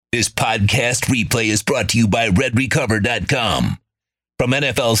This podcast replay is brought to you by RedRecover.com. From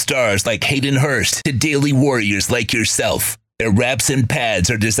NFL stars like Hayden Hurst to daily warriors like yourself, their wraps and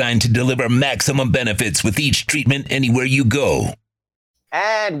pads are designed to deliver maximum benefits with each treatment anywhere you go.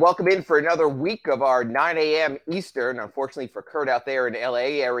 And welcome in for another week of our 9 a.m. Eastern, unfortunately for Kurt out there in the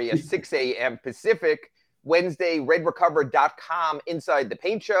LA area, 6 a.m. Pacific, Wednesday, RedRecover.com Inside the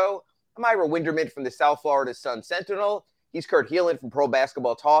Paint Show. I'm Ira Winderman from the South Florida Sun Sentinel. He's Kurt Heelan from Pro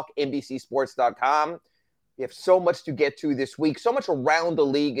Basketball Talk, NBCSports.com. We have so much to get to this week, so much around the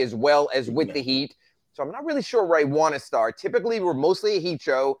league as well as with the Heat. So I'm not really sure where I want to start. Typically, we're mostly a Heat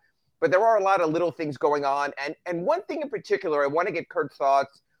show, but there are a lot of little things going on. And one thing in particular, I want to get Kurt's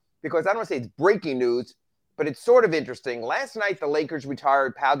thoughts, because I don't want to say it's breaking news, but it's sort of interesting. Last night, the Lakers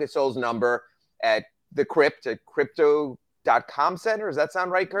retired Pau Gasol's number at the Crypt, at Crypto.com Center. Does that sound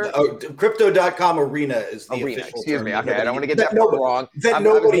right, Kurt? Oh, Crypto.com Arena is the Arena, official excuse term. me. Okay, I don't want to get that wrong. That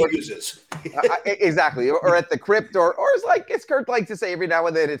nobody uses. Exactly. Or at the Crypt, or as Kurt likes to say every now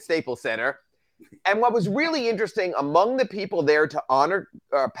and then, at Staples Center. And what was really interesting, among the people there to honor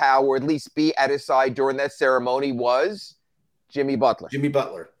Pau, or at least be at his side during that ceremony, was Jimmy Butler. Jimmy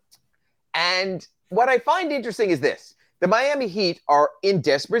Butler. And what I find interesting is this. The Miami Heat are in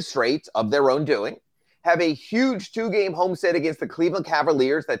desperate straits of their own doing, have a huge two-game home set against the Cleveland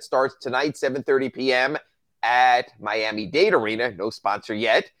Cavaliers that starts tonight, 7:30 p.m. at Miami-Dade Arena. No sponsor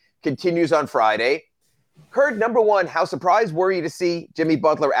yet. Continues on Friday. Kurt, number one, how surprised were you to see Jimmy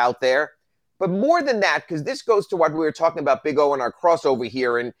Butler out there? But more than that, because this goes to what we were talking about, Big O, in our crossover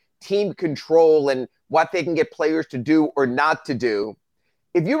here, and team control and what they can get players to do or not to do.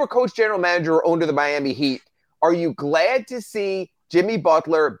 If you were coach, general manager, or owner of the Miami Heat, are you glad to see Jimmy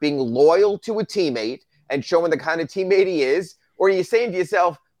Butler being loyal to a teammate and showing the kind of teammate he is? Or are you saying to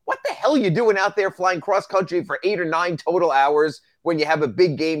yourself, what the hell are you doing out there flying cross-country for 8 or 9 total hours when you have a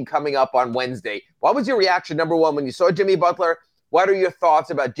big game coming up on Wednesday? What was your reaction, number one, when you saw Jimmy Butler? What are your thoughts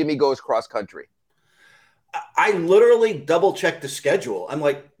about Jimmy goes cross-country? I literally double-checked the schedule. I'm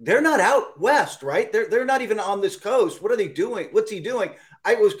like, they're not out west, right? They're not even on this coast. What are they doing? What's he doing?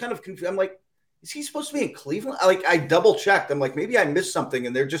 I was kind of confused. I'm like, is he supposed to be in Cleveland? I double-checked. I'm like, maybe I missed something,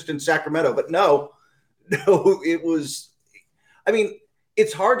 and they're just in Sacramento. But no, it was – I mean,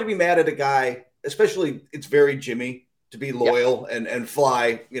 it's hard to be mad at a guy, especially it's very Jimmy, to be loyal and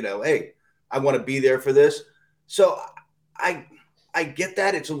fly, hey, I want to be there for this. So I get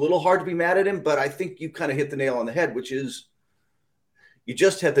that. It's a little hard to be mad at him, but I think you kind of hit the nail on the head, which is you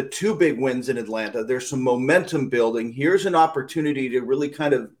just had the 2 big wins in Atlanta. There's some momentum building. Here's an opportunity to really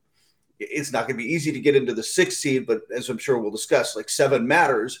kind of – it's not going to be easy to get into the 6th seed, but as I'm sure we'll discuss, like 7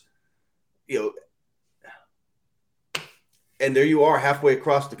 matters, and there you are halfway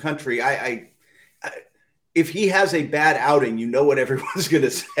across the country. If he has a bad outing, you know what everyone's going to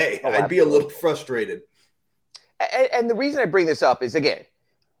say. Oh, I'd be a little frustrated. And the reason I bring this up is, again,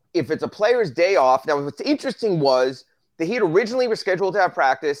 if it's a player's day off. Now, what's interesting was the Heat originally were scheduled to have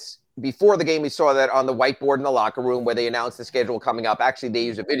practice before the game. We saw that on the whiteboard in the locker room where they announced the schedule coming up. Actually, they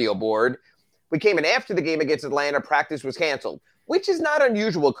used a video board. We came in after the game against Atlanta. Practice was canceled, which is not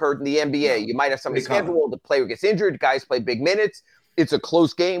unusual, Kurt, in the NBA. You might have somebody scheduled, the player gets injured, guys play big minutes. It's a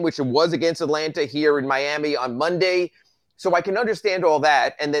close game, which it was against Atlanta here in Miami on Monday. So I can understand all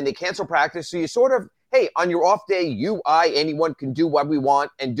that. And then they cancel practice. So you sort of, hey, on your off day, anyone can do what we want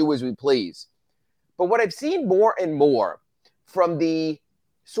and do as we please. But what I've seen more and more from the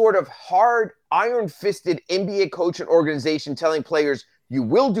sort of hard, iron-fisted NBA coach and organization telling players, you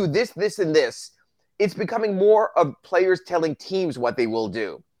will do this, this, and this, it's becoming more of players telling teams what they will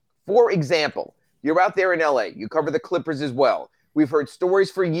do. For example, you're out there in LA. You cover the Clippers as well. We've heard stories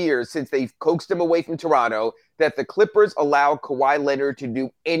for years since they've coaxed him away from Toronto that the Clippers allow Kawhi Leonard to do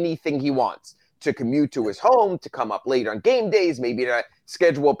anything he wants, to commute to his home, to come up late on game days, maybe to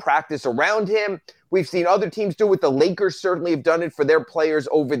schedule practice around him. We've seen other teams do it. The Lakers certainly have done it for their players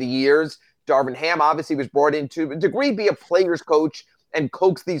over the years. Darvin Ham obviously was brought in to a degree be a player's coach and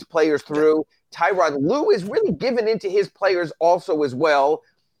coax these players through. Tyronn Lue is really given into his players also as well.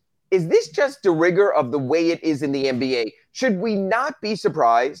 Is this just de rigueur of the way it is in the NBA? Should we not be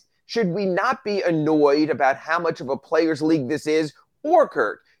surprised? Should we not be annoyed about how much of a players' league this is? Or,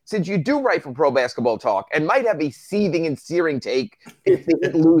 Kurt, since you do write for Pro Basketball Talk and might have a seething and searing take if they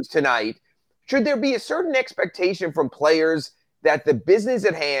lose tonight, should there be a certain expectation from players that the business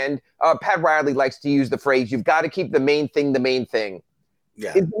at hand, Pat Riley likes to use the phrase, you've got to keep the main thing the main thing.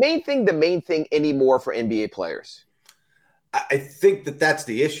 Yeah. Is the main thing anymore for NBA players? I think that's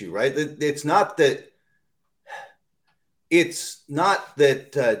the issue, right? It's not that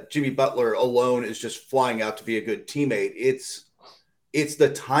Jimmy Butler alone is just flying out to be a good teammate. It's it's the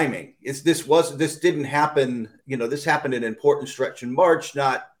timing. This didn't happen. This happened in an important stretch in March,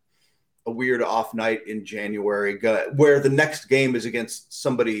 not a weird off night in January, where the next game is against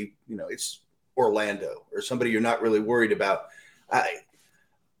somebody. It's Orlando or somebody you're not really worried about. I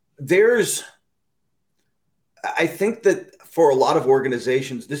think that for a lot of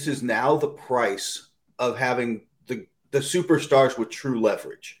organizations, this is now the price of having the superstars with true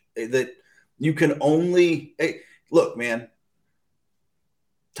leverage. That you can only look, man.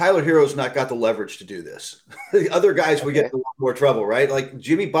 Tyler Hero's not got the leverage to do this. The other guys would get in a lot more trouble, right? Like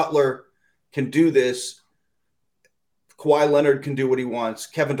Jimmy Butler can do this. Kawhi Leonard can do what he wants.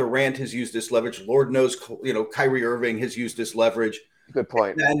 Kevin Durant has used this leverage. Lord knows, Kyrie Irving has used this leverage. Good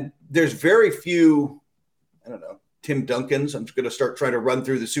point. And there's very few, I don't know, Tim Duncans. I'm just going to start trying to run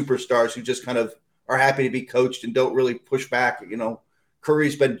through the superstars who just kind of are happy to be coached and don't really push back.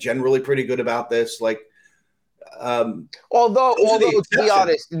 Curry's been generally pretty good about this. Although to be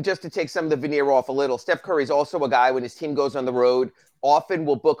honest, and just to take some of the veneer off a little, Steph Curry's also a guy when his team goes on the road, often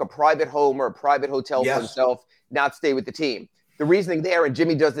will book a private home or a private hotel for himself, not stay with the team. The reasoning there, and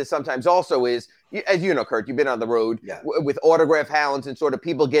Jimmy does this sometimes also, is, as you know, Kurt, you've been on the road with autograph hounds and sort of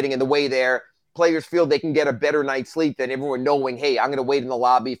people getting in the way there. Players feel they can get a better night's sleep than everyone knowing, hey, I'm going to wait in the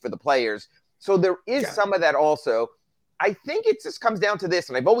lobby for the players. So there is some of that also. I think it just comes down to this,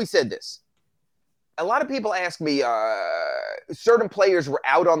 and I've always said this. A lot of people ask me, certain players were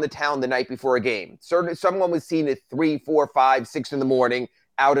out on the town the night before a game. Someone was seen at 3, 4, 5, 6 in the morning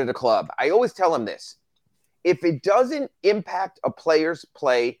out at a club. I always tell them this. If it doesn't impact a player's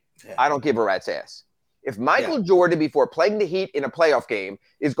play, I don't give a rat's ass. If Michael Jordan, before playing the Heat in a playoff game,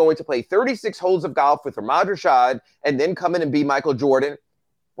 is going to play 36 holes of golf with Ahmad Rashad and then come in and be Michael Jordan,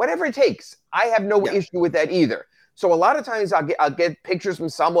 whatever it takes, I have no issue with that either. So a lot of times I'll get pictures from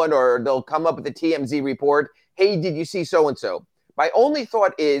someone, or they'll come up with a TMZ report. Hey, did you see so-and-so? My only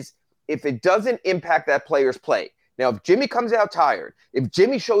thought is, if it doesn't impact that player's play. Now, if Jimmy comes out tired, if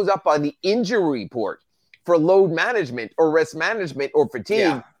Jimmy shows up on the injury report for load management or rest management or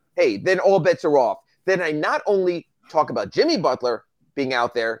fatigue, hey, then all bets are off. Then I not only talk about Jimmy Butler being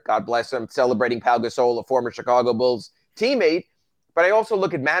out there, God bless him, celebrating Pau Gasol, a former Chicago Bulls teammate, but I also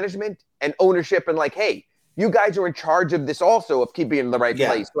look at management and ownership and hey, you guys are in charge of this also, of keeping it in the right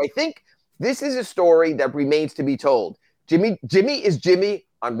place. So I think this is a story that remains to be told. Jimmy is Jimmy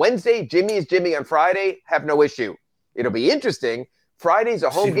on Wednesday. Jimmy is Jimmy on Friday. Have no issue. It'll be interesting. Friday's a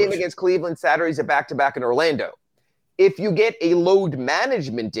home game against Cleveland. Saturday's a back-to-back in Orlando. If you get a load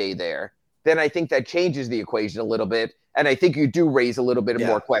management day there, then I think that changes the equation a little bit. And I think you do raise a little bit of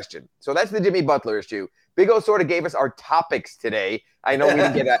more question. So that's the Jimmy Butler issue. Big O sort of gave us our topics today. I know we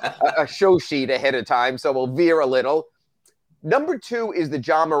didn't get a show sheet ahead of time, so we'll veer a little. Number 2 is the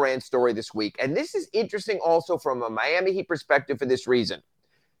Ja Morant story this week. And this is interesting also from a Miami Heat perspective for this reason.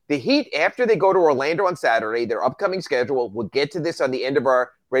 The Heat, after they go to Orlando on Saturday, their upcoming schedule, we'll get to this on the end of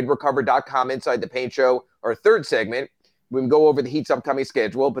our RedRecover.com Inside the Paint show, our third segment. We can go over the Heat's upcoming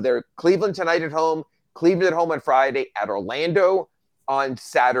schedule, but they're Cleveland tonight at home, Cleveland at home on Friday, at Orlando on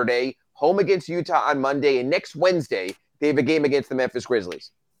Saturday, home against Utah on Monday, and next Wednesday, they have a game against the Memphis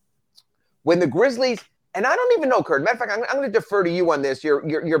Grizzlies. When the Grizzlies, and I don't even know, Kurt, matter of fact, I'm going to defer to you on this.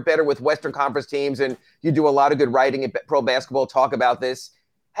 You're better with Western Conference teams, and you do a lot of good writing at Pro Basketball, talk about this.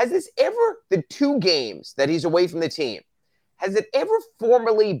 Has this ever, the 2 games that he's away from the team, has it ever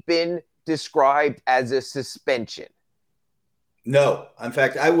formally been described as a suspension? No. In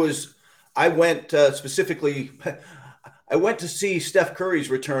fact, I went specifically I went to see Steph Curry's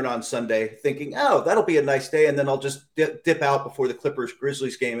return on Sunday thinking, oh, that'll be a nice day. And then I'll just dip out before the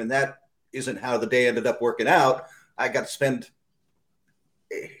Clippers-Grizzlies game. And that isn't how the day ended up working out. I got to spend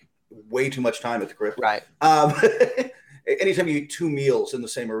way too much time at the crib. Right. Anytime you eat 2 meals in the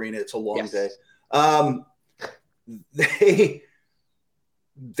same arena, it's a long day.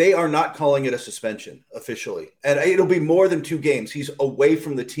 They are not calling it a suspension officially. And it'll be more than 2 games. He's away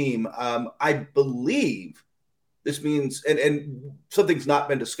from the team. I believe this means, and something's not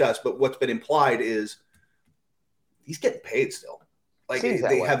been discussed, but what's been implied is he's getting paid still. Like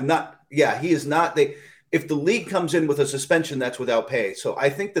they have not. Yeah, he is not. If the league comes in with a suspension, that's without pay. So I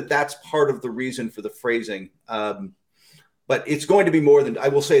think that's part of the reason for the phrasing. But it's going to be more than, I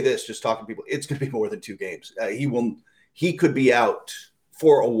will say this, just talking to people, it's going to be more than 2 games. He could be out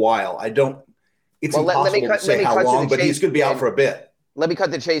for a while. It's impossible to say how long, but he's going to be out for a bit. Let me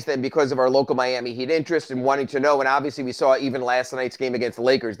cut the chase then, because of our local Miami Heat interest and wanting to know. And obviously we saw even last night's game against the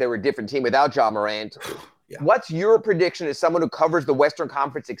Lakers, they were a different team without Ja Morant. Yeah. What's your prediction as someone who covers the Western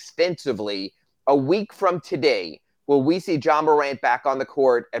Conference extensively? A week from today, will we see Ja Morant back on the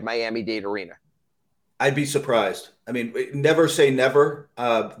court at Miami-Dade Arena? I'd be surprised. I mean, never say never.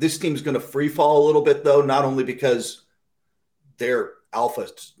 This team's going to free fall a little bit, though, not only because they're alpha,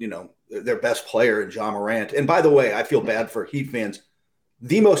 their best player in Ja Morant. And by the way, I feel bad for Heat fans.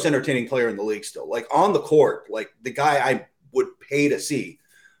 The most entertaining player in the league still, like on the court, like the guy I would pay to see.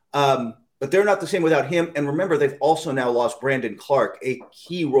 But they're not the same without him. And remember, they've also now lost Brandon Clark, a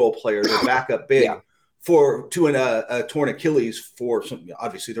key role player, their backup big, to a torn Achilles for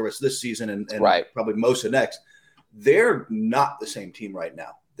obviously the rest of this season and probably most of next. They're not the same team right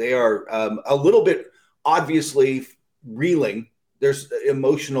now. They are a little bit obviously reeling. There's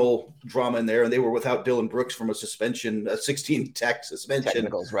emotional drama in there, and they were without Dylan Brooks from a suspension, a 16-tech suspension.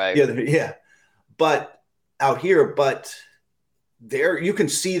 Technicals, right? Yeah. But out here, there you can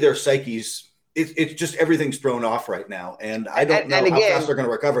see their psyches. It's just everything's thrown off right now, and I don't know how fast they're going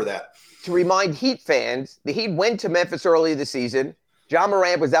to recover that. To remind Heat fans, the Heat went to Memphis early this season. Ja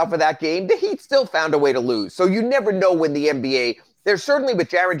Morant was out for that game. The Heat still found a way to lose. So you never know when the NBA, there's certainly with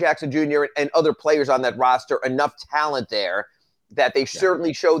Jaren Jackson Jr. and other players on that roster, enough talent there that they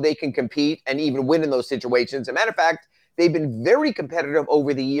certainly show they can compete and even win in those situations. As a matter of fact, they've been very competitive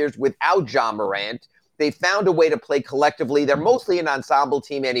over the years without Ja Morant. They found a way to play collectively. They're mostly an ensemble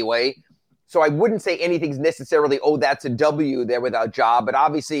team anyway. So I wouldn't say anything's necessarily, that's a W there without Ja, but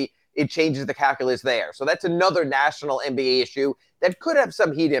obviously it changes the calculus there. So that's another national NBA issue that could have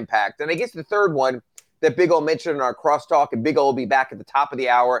some Heat impact. And I guess the third one that Big O mentioned in our crosstalk, and Big O will be back at the top of the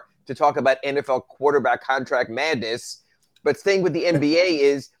hour to talk about NFL quarterback contract madness. But staying with the NBA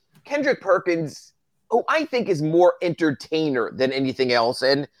is Kendrick Perkins, who I think is more entertainer than anything else.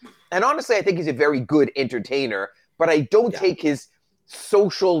 And honestly, I think he's a very good entertainer, but I don't take his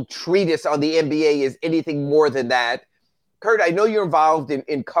social treatise on the NBA as anything more than that. Kurt, I know you're involved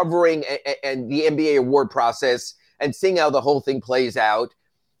in covering and the NBA award process and seeing how the whole thing plays out.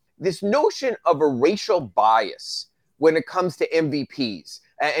 This notion of a racial bias when it comes to MVPs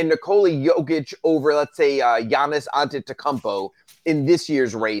and Nikola Jokic over, let's say, Giannis Antetokounmpo in this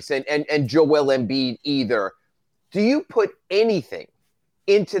year's race and Joel Embiid either. Do you put anything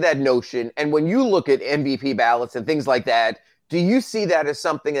into that notion? And when you look at MVP ballots and things like that, do you see that as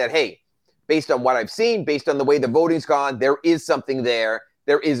something that, hey, based on what I've seen, based on the way the voting's gone, there is something there,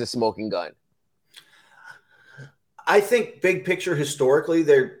 there is a smoking gun? I think big picture historically,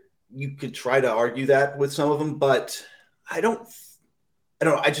 you could try to argue that with some of them, but I don't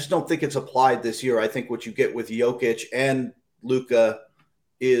know. I just don't think it's applied this year. I think what you get with Jokic and Luka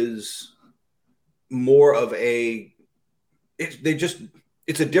is more of it's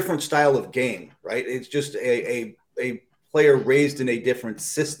a different style of game, right? It's just a player raised in a different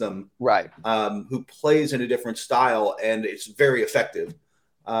system, right? Who plays in a different style, and it's very effective.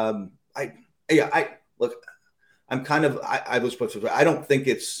 I don't think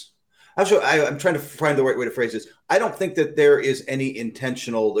it's. I'm trying to find the right way to phrase this. I don't think that there is any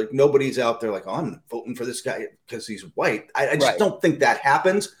intentional, like nobody's out there like, I'm voting for this guy because he's white. I just don't think that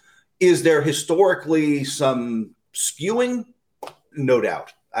happens. Is there historically some skewing? No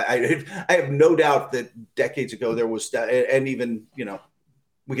doubt. I have no doubt that decades ago there was, and even,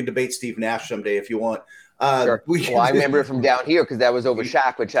 we can debate Steve Nash someday if you want. Sure. I remember it from down here because that was over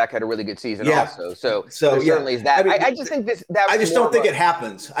Shaq, but Shaq had a really good season also. So certainly is that. I mean, I just think I just don't think it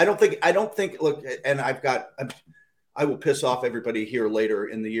happens. I don't think. Look, and I will piss off everybody here later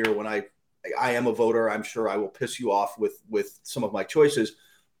in the year when I am a voter. I'm sure I will piss you off with some of my choices,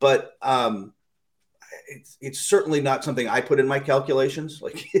 but it's certainly not something I put in my calculations.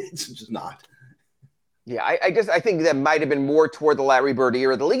 Like it's just not. Yeah, I think that might have been more toward the Larry Bird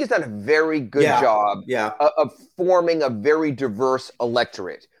era. The league has done a very good job of forming a very diverse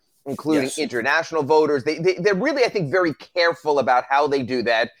electorate, including international voters. They're really, I think, very careful about how they do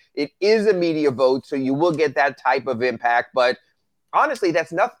that. It is a media vote, so you will get that type of impact. But honestly,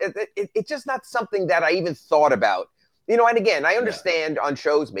 that's not. It's just not something that I even thought about. And again, I understand on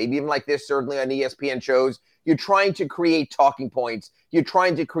shows, maybe even like this, certainly on ESPN shows, you're trying to create talking points. You're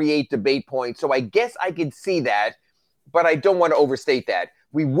trying to create debate points. So I guess I could see that, but I don't want to overstate that.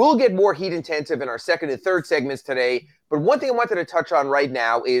 We will get more Heat intensive in our second and third segments today. But one thing I wanted to touch on right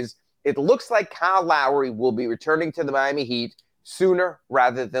now is it looks like Kyle Lowry will be returning to the Miami Heat sooner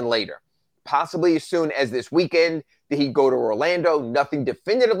rather than later. Possibly as soon as this weekend. Did he go to Orlando? Nothing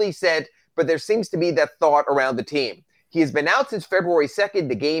definitively said, but there seems to be that thought around the team. He has been out since February 2nd,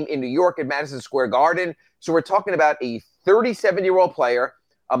 the game in New York at Madison Square Garden. So we're talking about a 37-year-old player,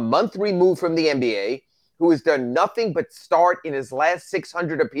 a month removed from the NBA, who has done nothing but start in his last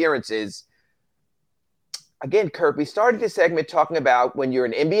 600 appearances. Again, Kurt, we started this segment talking about when you're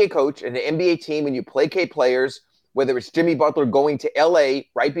an NBA coach and an NBA team and you placate players, whether it's Jimmy Butler going to LA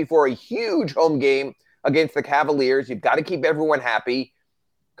right before a huge home game against the Cavaliers. You've got to keep everyone happy.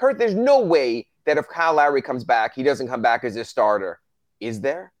 Kurt, there's no way that if Kyle Lowry comes back, he doesn't come back as a starter. Is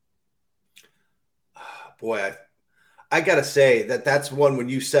there? Boy, I got to say that's one, when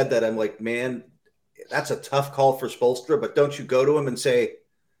you said that, I'm like, man, that's a tough call for Spoelstra, but don't you go to him and say,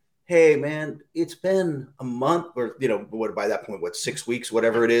 hey, man, it's been a month or, what, by that point, 6 weeks,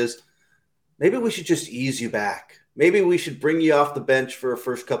 whatever it is. Maybe we should just ease you back. Maybe we should bring you off the bench for a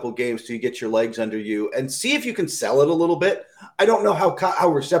first couple of games till you get your legs under you and see if you can sell it a little bit. I don't know how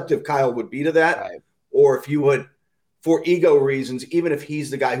receptive Kyle would be to that, right, or if you would, for ego reasons, even if he's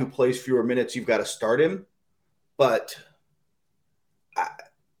the guy who plays fewer minutes, you've got to start him. But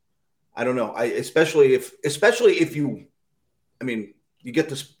I don't know. Especially if you, you get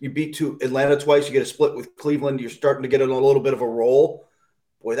this, you beat Atlanta twice, you get a split with Cleveland, you're starting to get in a little bit of a roll.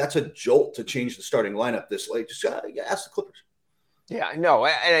 Boy, that's a jolt to change the starting lineup this late. Just ask the Clippers. Yeah, I know.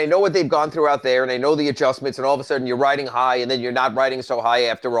 And I know what they've gone through out there, and I know the adjustments, and all of a sudden you're riding high, and then you're not riding so high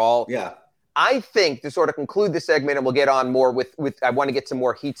after all. Yeah. I think to sort of conclude the segment, and we'll get on more with I want to get some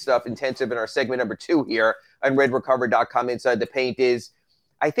more Heat stuff intensive in our segment number 2 here on RedRecover.com Inside the Paint, is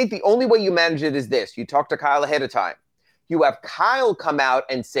I think the only way you manage it is this. You talk to Kyle ahead of time. You have Kyle come out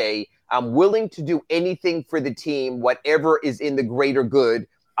and say, I'm willing to do anything for the team, whatever is in the greater good.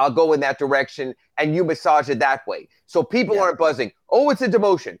 I'll go in that direction, and you massage it that way. So people aren't buzzing, oh, it's a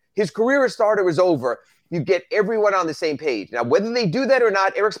demotion. His career as starter is over. You get everyone on the same page. Now, whether they do that or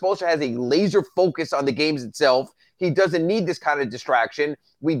not, Erik Spoelstra has a laser focus on the games itself. He doesn't need this kind of distraction.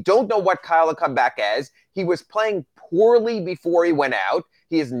 We don't know what Kyle will come back as. He was playing poorly before he went out.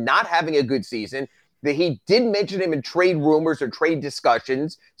 He is not having a good season. He didn't mention him in trade rumors or trade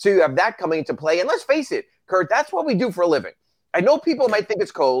discussions. So you have that coming into play. And let's face it, Kurt, that's what we do for a living. I know people might think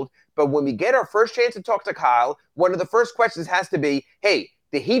it's cold, but when we get our first chance to talk to Kyle, one of the first questions has to be, hey,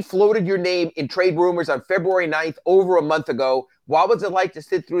 the Heat floated your name in trade rumors on February 9th, over a month ago. What was it like to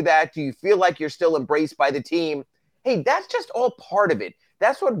sit through that? Do you feel like you're still embraced by the team? Hey, that's just all part of it.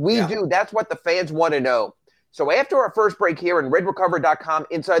 That's what we do. That's what the fans want to know. So after our first break here on RedRecover.com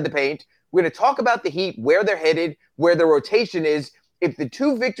Inside the Paint, we're going to talk about the Heat, where they're headed, where the rotation is. If the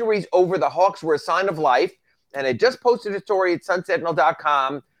 2 victories over the Hawks were a sign of life, and I just posted a story at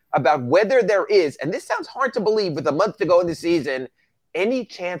SunSentinel.com about whether there is, and this sounds hard to believe with a month to go in the season, any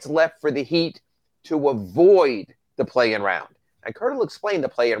chance left for the Heat to avoid the play-in round. And Kurt will explain the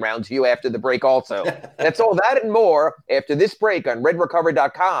play-in round to you after the break also. That's all that and more after this break on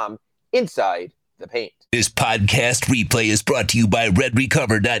RedRecover.com Inside the Paint. This podcast replay is brought to you by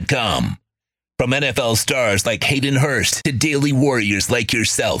RedRecover.com. From NFL stars like Hayden Hurst to daily warriors like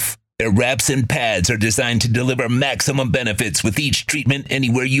yourself, their wraps and pads are designed to deliver maximum benefits with each treatment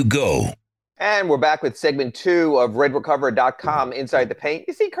anywhere you go. And we're back with segment 2 of RedRecover.com Inside the Paint.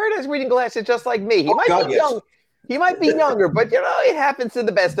 You see, Kurt has reading glasses just like me. He might be young. He might be younger, but, it happens to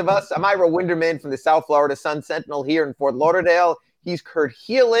the best of us. I'm Ira Winderman from the South Florida Sun-Sentinel here in Fort Lauderdale. He's Kurt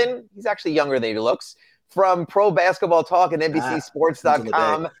Heelan. He's actually younger than he looks. From Pro Basketball Talk and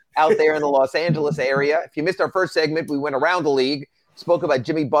NBCSports.com out there in the Los Angeles area. If you missed our first segment, we went around the league, spoke about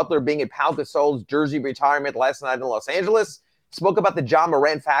Jimmy Butler being at Pau Gasol's jersey retirement last night in Los Angeles, spoke about the Ja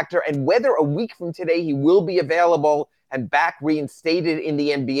Morant factor and whether a week from today he will be available and back reinstated in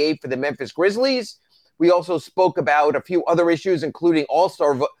the NBA for the Memphis Grizzlies. We also spoke about a few other issues, including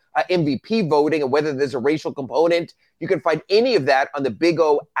All-Star MVP voting and whether there's a racial component. You can find any of that on the Big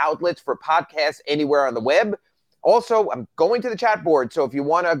O outlets for podcasts anywhere on the web. Also, I'm going to the chat board, so if you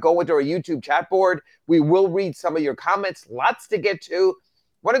want to go into our YouTube chat board, we will read some of your comments. Lots to get to.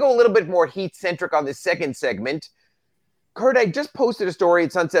 I want to go a little bit more Heat-centric on this second segment. Kurt, I just posted a story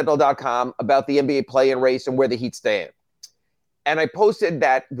at SunSentinel.com about the NBA play-in race and where the Heat stand. And I posted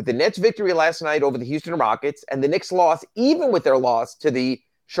that with the Nets' victory last night over the Houston Rockets and the Knicks' loss, even with their loss to the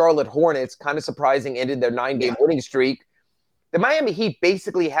Charlotte Hornets, kind of surprising, ended their 9-game winning streak, the Miami Heat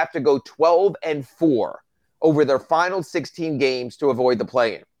basically have to go 12-4 over their final 16 games to avoid the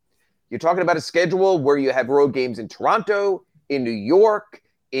play-in. You're talking about a schedule where you have road games in Toronto, in New York,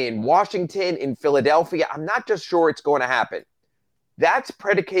 in Washington, in Philadelphia. I'm not just sure it's going to happen. That's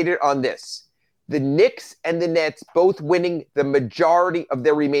predicated on this. The Knicks and the Nets both winning the majority of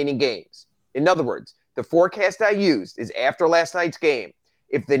their remaining games. In other words, the forecast I used is after last night's game.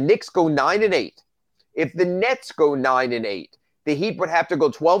 If the Knicks go 9-8, if the Nets go 9-8, the Heat would have to go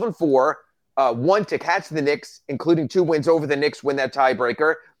 12-4, one to catch the Knicks, including 2 wins over the Knicks, win that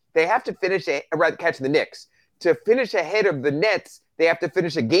tiebreaker. They have to finish, catch the Knicks. To finish ahead of the Nets, they have to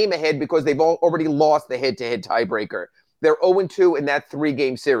finish a game ahead because they've already lost the head-to-head tiebreaker. They're 0-2 in that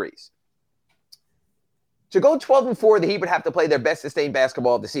 3-game series. To go 12-4, the Heat would have to play their best sustained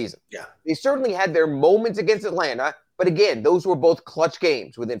basketball of the season. Yeah. They certainly had their moments against Atlanta, but again, those were both clutch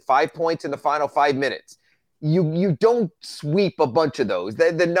games within 5 points in the final 5 minutes. You don't sweep a bunch of those.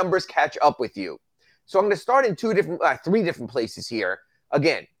 The numbers catch up with you. So I'm going to start in 3 different places here.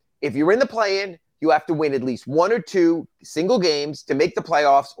 Again, if you're in the play-in, you have to win at least 1 or 2 single games to make the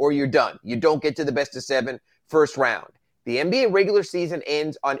playoffs, or you're done. You don't get to the best of 7 first round. The NBA regular season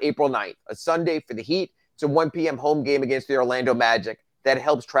ends on April 9th, a Sunday for the Heat. It's a 1 p.m. home game against the Orlando Magic. That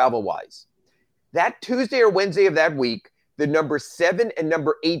helps travel-wise. That Tuesday or Wednesday of that week, the number 7 and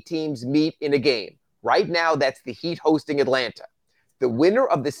number 8 teams meet in a game. Right now, that's the Heat hosting Atlanta. The winner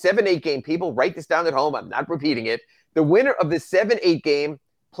of the 7-8 game, people write this down at home, I'm not repeating it. The winner of the 7-8 game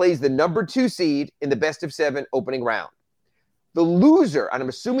plays the number 2 seed in the best of 7 opening round. The loser, and I'm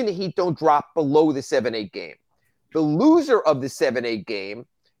assuming the Heat don't drop below the 7-8 game. The loser of the 7-8 game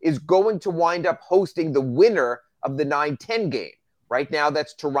is going to wind up hosting the winner of the 9-10 game. Right now,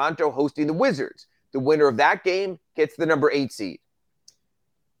 that's Toronto hosting the Wizards. The winner of that game gets the number 8 seed.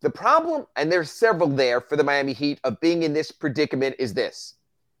 The problem, and there's several there for the Miami Heat of being in this predicament, is this.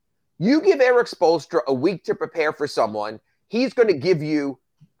 You give Erik Spoelstra a week to prepare for someone, he's going to give you,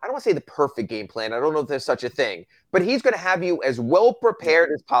 I don't want to say the perfect game plan. I don't know if there's such a thing, but he's going to have you as well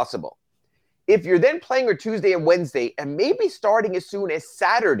prepared as possible. If you're then playing on Tuesday and Wednesday, and maybe starting as soon as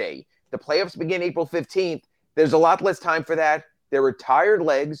Saturday, the playoffs begin April 15th, there's a lot less time for that. There are tired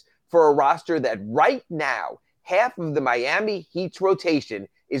legs for a roster that right now, half of the Miami Heat's rotation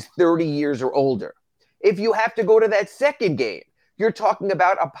is 30 years or older. If you have to go to that second game, you're talking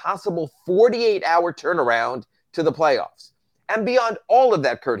about a possible 48-hour turnaround to the playoffs. And beyond all of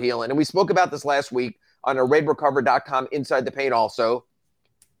that, Kurt Helin, and we spoke about this last week on a RedRecover.com Inside the Paint also,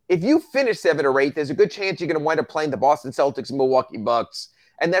 if you finish 7 or 8, there's a good chance you're going to wind up playing the Boston Celtics and Milwaukee Bucks,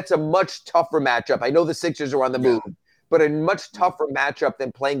 and that's a much tougher matchup. I know the Sixers are on the move, but a much tougher matchup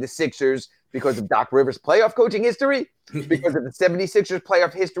than playing the Sixers because of Doc Rivers' playoff coaching history, because of the 76ers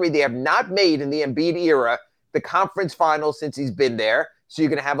playoff history. They have not made in the Embiid era the conference finals since he's been there, so you're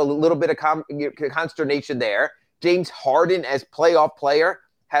going to have a little bit of consternation there. James Harden as playoff player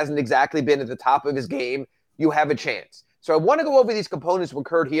hasn't exactly been at the top of his game. You have a chance. So I want to go over these components with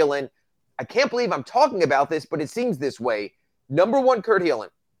Kurt Helin. I can't believe I'm talking about this, but it seems this way. Number 1, Kurt Helin,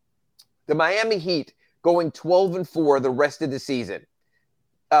 the Miami Heat going 12-4 the rest of the season.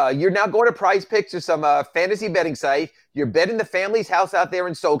 You're now going to Prize Picks or some fantasy betting site. You're betting the family's house out there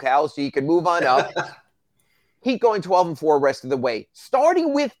in SoCal so you can move on up. Heat going 12-4 rest of the way.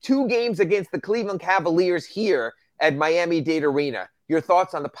 Starting with 2 games against the Cleveland Cavaliers here at Miami-Dade Arena. Your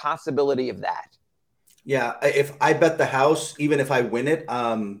thoughts on the possibility of that? Yeah, if I bet the house, even if I win it,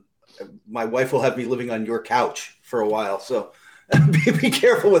 my wife will have me living on your couch for a while. So be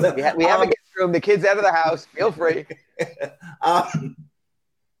careful with that. We have a guest room. The kids out of the house. Feel free.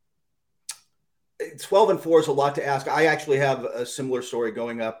 12-4 is a lot to ask. I actually have a similar story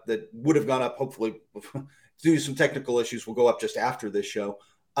going up that would have gone up, hopefully, due to some technical issues, will go up just after this show.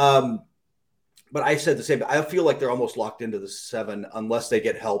 But I said the same. I feel like they're almost locked into the 7 unless they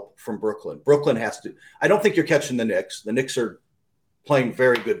get help from Brooklyn. Brooklyn has to. I don't think you're catching the Knicks. The Knicks are playing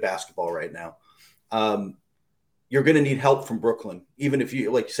very good basketball right now. You're going to need help from Brooklyn, even if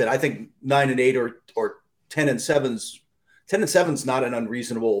you, like you said, I think 9-8 or 10-7's 10-7's not an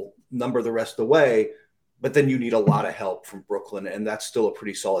unreasonable number the rest of the way. But then you need a lot of help from Brooklyn, and that's still a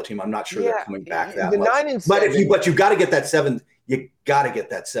pretty solid team. I'm not sure they're coming back that much. 9-7, but you got to get that 7. You got to get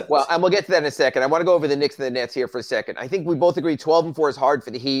that 7. Well, and we'll get to that in a second. I want to go over the Knicks and the Nets here for a second. I think we both agree 12-4 is hard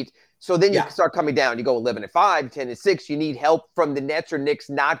for the Heat. So then you start coming down. You go 11-5, 10-6. You need help from the Nets or Knicks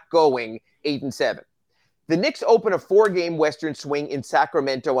not going 8-7. The Knicks open a 4-game Western swing in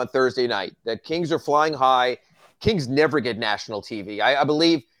Sacramento on Thursday night. The Kings are flying high. Kings never get national TV. I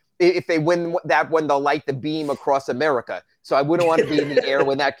believe if they win that one, they'll light the beam across America. So I wouldn't want to be in the air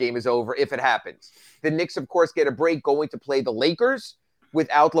when that game is over if it happens. The Knicks, of course, get a break going to play the Lakers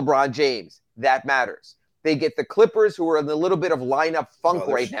without LeBron James. That matters. They get the Clippers, who are in a little bit of lineup funk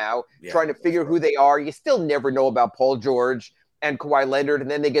right now, trying to figure who they are. You still never know about Paul George and Kawhi Leonard.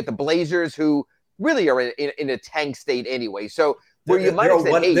 And then they get the Blazers, who really are in a tank state anyway. So where you might have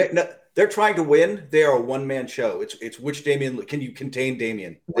said, hey, they're trying to win. They are a one-man show. It's which Damian – can you contain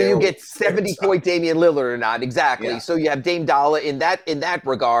Damian? Will you get 70-point Damian Lillard or not? Exactly. Yeah. So you have Dame Dollar in that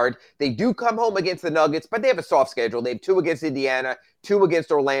regard. They do come home against the Nuggets, but they have a soft schedule. They have 2 against Indiana, 2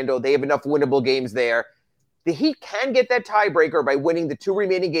 against Orlando. They have enough winnable games there. The Heat can get that tiebreaker by winning the 2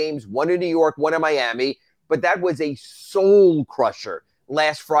 remaining games, 1 in New York, 1 in Miami, but that was a soul crusher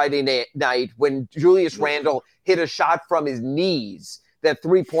last Friday night when Julius Randle hit a shot from his knees that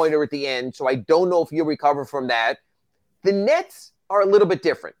three-pointer at the end, so I don't know if he'll recover from that. The Nets are a little bit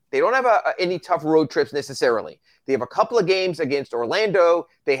different. They don't have any tough road trips necessarily. They have a couple of games against Orlando.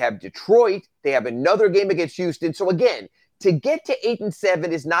 They have Detroit. They have another game against Houston. So again, to get to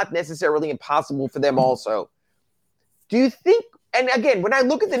 8-7 is not necessarily impossible for them also. Do you think, and again, when I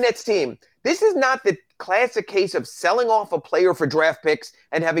look at the Nets team, this is not the classic case of selling off a player for draft picks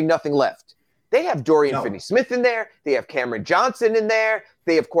and having nothing left. They have Dorian Finney-Smith in there. They have Cameron Johnson in there.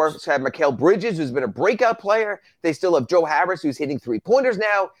 They, of course, have Mikal Bridges, who's been a breakout player. They still have Joe Harris, who's hitting three-pointers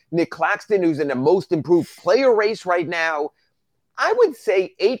now. Nick Claxton, who's in the most improved player race right now. I would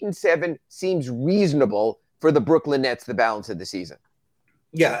say 8-7 seems reasonable for the Brooklyn Nets the balance of the season.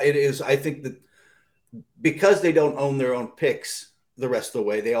 Yeah, it is. I think that because they don't own their own picks the rest of the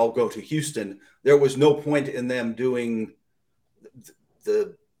way, they all go to Houston. There was no point in them doing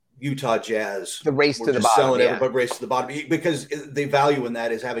the Utah Jazz, the race to the bottom, everybody race to the bottom, because the value in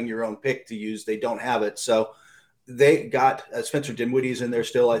that is having your own pick to use. They don't have it, so they got Spencer Dinwiddie's in there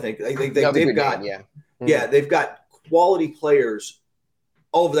still. I think they've got they've got quality players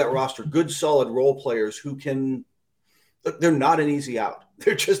all over that roster, good solid role players who can. They're not an easy out.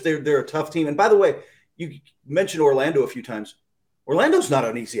 They're a tough team. And by the way, you mentioned Orlando a few times. Orlando's not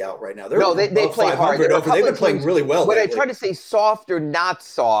an easy out right now. They play hard. They've been playing really well. When I try to say soft or not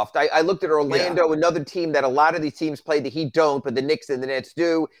soft, I looked at Orlando, another team that a lot of these teams play, the Heat don't, but the Knicks and the Nets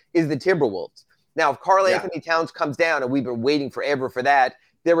do, is the Timberwolves. Now, if Karl Anthony Towns comes down, and we've been waiting forever for that,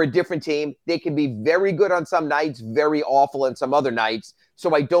 they're a different team. They can be very good on some nights, very awful on some other nights.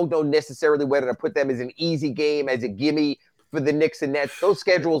 So I don't know necessarily whether to put them as an easy game, as a gimme for the Knicks and Nets. Those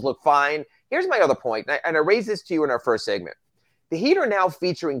schedules look fine. Here's my other point, and I raised this to you in our first segment. The Heat are now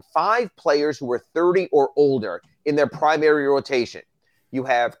featuring 5 players who are 30 or older in their primary rotation. You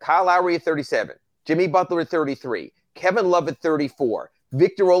have Kyle Lowry at 37, Jimmy Butler at 33, Kevin Love at 34,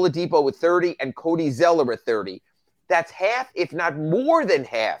 Victor Oladipo at 30, and Cody Zeller at 30. That's half, if not more than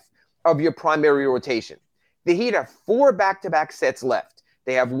half, of your primary rotation. The Heat have 4 back-to-back sets left.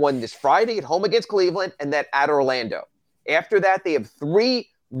 They have one this Friday at home against Cleveland and that at Orlando. After that, they have 3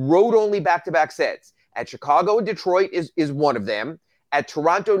 road-only back-to-back sets. At Chicago and Detroit is one of them. At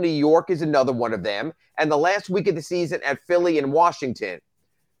Toronto, New York is another one of them. And the last week of the season at Philly and Washington.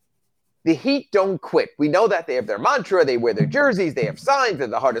 The Heat don't quit. We know that. They have their mantra. They wear their jerseys. They have signs. They're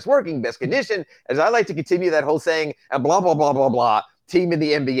the hardest working, best condition. As I like to continue that whole saying, and blah, blah, blah, blah, blah, team in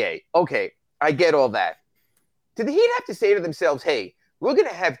the NBA. Okay, I get all that. Do the Heat have to say to themselves, hey, we're going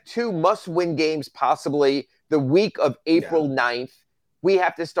to have 2 must-win games possibly the week of April 9th. We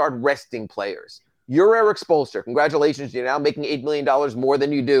have to start resting players. You're Eric Spoelstra. Congratulations. You're now making $8 million more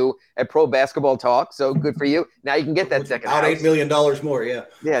than you do at Pro Basketball Talk. So good for you. Now you can get that second house. $8 million more, yeah.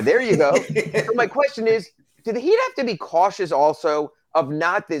 Yeah, there you go. So my question is, do the Heat have to be cautious also of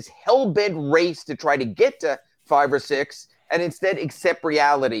not this hell-bent race to try to get to 5 or 6 and instead accept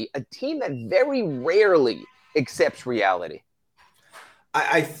reality, a team that very rarely accepts reality?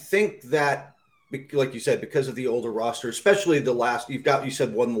 I think that, like you said, because of the older roster, especially you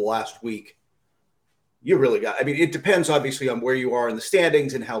said one the last week, you really got, I mean, it depends obviously on where you are in the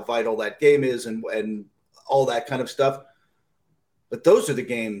standings and how vital that game is and all that kind of stuff. But those are the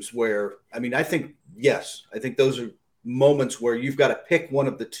games where, I mean, I think those are moments where you've got to pick one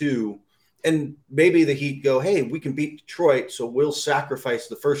of the two, and maybe the Heat go, hey, we can beat Detroit, so we'll sacrifice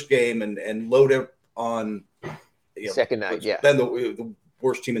the first game and load it on second night. Yeah. Then the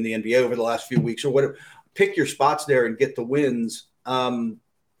worst team in the NBA over the last few weeks or whatever. Pick your spots there and get the wins.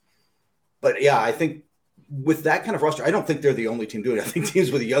 But yeah, I think with that kind of roster, I don't think they're the only team doing it. I think teams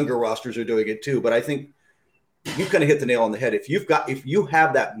with younger rosters are doing it too. But I think you kind of hit the nail on the head. If you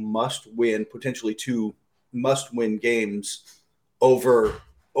have that must-win, potentially 2 must-win games over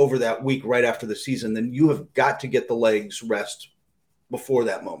that week right after the season, then you have got to get the legs rest before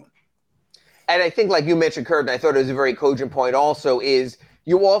that moment. And I think, like you mentioned, Kurt, and I thought it was a very cogent point also, is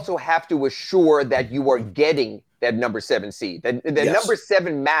you also have to assure that you are getting that number 7 seed. That number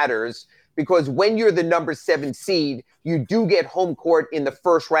 7 matters, because when you're the number 7 seed, you do get home court in the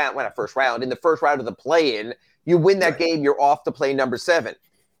first round. Well, not first round, in the first round of the play-in. You win that game, you're off to play number 7.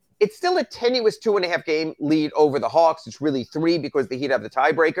 It's still a tenuous 2.5 game lead over the Hawks. It's really 3 because the Heat have the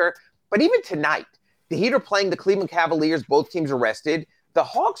tiebreaker. But even tonight, the Heat are playing the Cleveland Cavaliers. Both teams are rested. The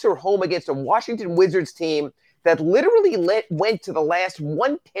Hawks are home against a Washington Wizards team that literally went to the last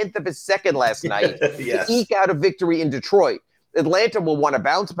 1/10 of a second last night to eke out a victory in Detroit. Atlanta will want to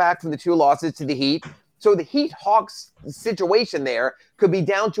bounce back from the 2 losses to the Heat. So the Heat-Hawks situation there could be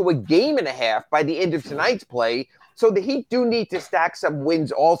down to a game and a half by the end of tonight's play. So the Heat do need to stack some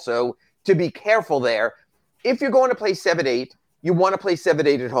wins also to be careful there. If you're going to play 7-8, you want to play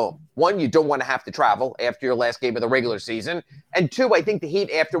 7-8 at home. One, you don't want to have to travel after your last game of the regular season. And two, I think the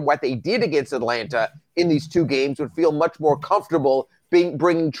Heat, after what they did against Atlanta in these 2 games, would feel much more comfortable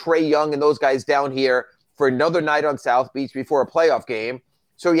bringing Trae Young and those guys down here for another night on South Beach before a playoff game.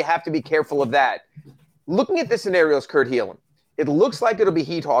 So you have to be careful of that. Looking at the scenarios, Kurt Helin, it looks like it'll be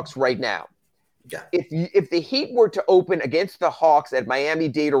Heat Hawks right now. Yeah. If the Heat were to open against the Hawks at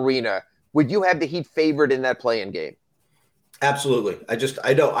Miami-Dade Arena, would you have the Heat favored in that play-in game? Absolutely.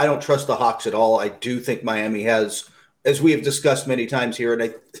 I don't trust the Hawks at all. I do think Miami has, as we have discussed many times here,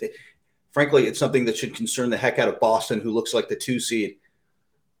 and frankly, it's something that should concern the heck out of Boston, who looks like the 2 seed.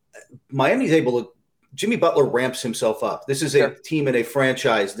 Miami's able to. Jimmy Butler ramps himself up. This is a team and a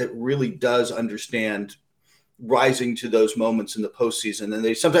franchise that really does understand rising to those moments in the postseason,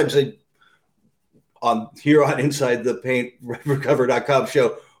 and sometimes on Inside the Paint RedRecover.com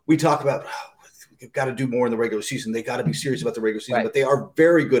show, we talk about. They've got to do more in the regular season. They got to be serious about the regular season, but they are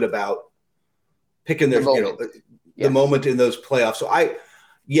very good about picking the moment in those playoffs. So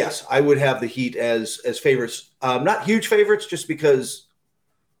I would have the Heat as favorites, not huge favorites, just because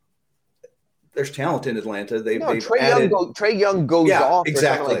there's talent in Atlanta. Trae Young goes off or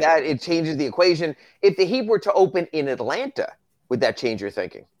something like that. It changes the equation. If the Heat were to open in Atlanta, would that change your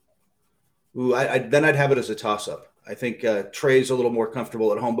thinking? Ooh, then I'd have it as a toss-up. I think Trae's a little more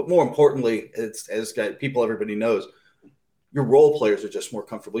comfortable at home, but more importantly, it's as everybody knows, your role players are just more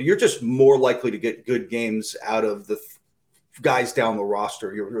comfortable. You're just more likely to get good games out of the guys down the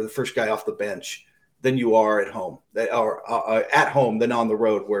roster. You're the first guy off the bench than you are at home. At home than on the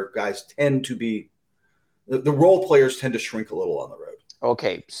road, where guys tend to be the role players tend to shrink a little on the road.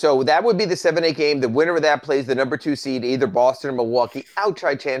 Okay, so that would be the 7-8 game. The winner of that plays the number 2 seed, either Boston or Milwaukee.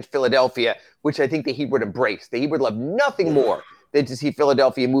 Outside chance, Philadelphia, which I think the Heat would embrace. The Heat would love nothing more than to see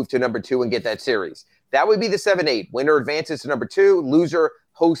Philadelphia move to number 2 and get that series. That would be the 7-8. Winner advances to number 2. Loser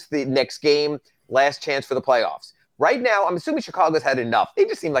hosts the next game. Last chance for the playoffs. Right now, I'm assuming Chicago's had enough. They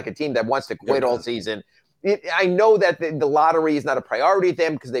just seem like a team that wants to quit all season. I know that the lottery is not a priority to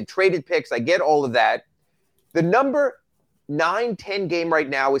them because they've traded picks. I get all of that. The number 9-10 game right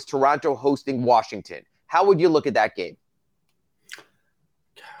now is Toronto hosting Washington. How would you look at that game?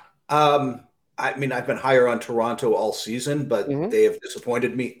 I mean, I've been higher on Toronto all season, but they have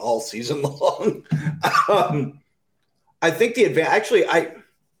disappointed me all season long. I think the advantage, actually,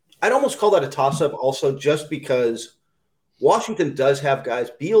 I'd almost call that a toss-up also, just because Washington does have guys.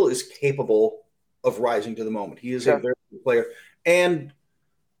 Beal is capable of rising to the moment. He is a very good player. And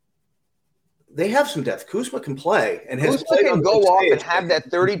they have some depth. Kuzma can play, and Kuzma can go off and have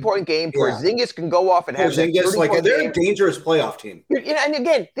that 30-point game. Porzingis can go off and have that 30-point game. They're a dangerous playoff team. And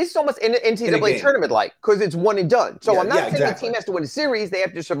again, this is almost NCAA tournament-like because it's one and done. So I'm not saying the team has to win a series. They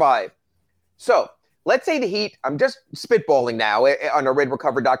have to survive. So let's say the Heat, I'm just spitballing now on a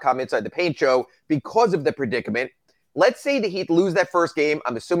RedRecover.com Inside the Paint show because of the predicament. Let's say the Heat lose that first game,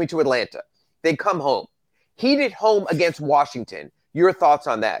 I'm assuming to Atlanta. They come home. Heat at home against Washington. Your thoughts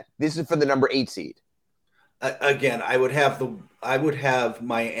on that? This is for the number 8 seed. Again, I would have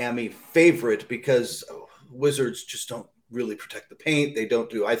Miami favorite because Wizards just don't really protect the paint. They don't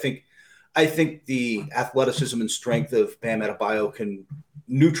do. I think the athleticism and strength of Bam Adebayo can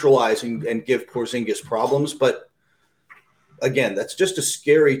neutralize and give Porzingis problems. But again, that's just a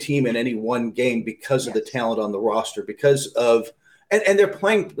scary team in any one game because of the talent on the roster. Because of and they're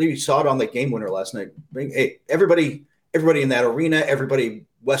playing. We saw it on the game winner last night. Hey, everybody in that arena, everybody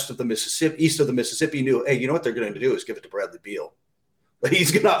east of the Mississippi knew, hey, you know what they're going to do is give it to Bradley Beal. He's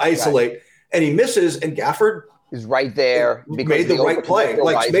going to isolate, and he misses, and Gafford is right there. Made the right play.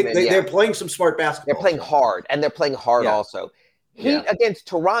 They're playing some smart basketball. They're playing hard, and they're playing hard also. Heat against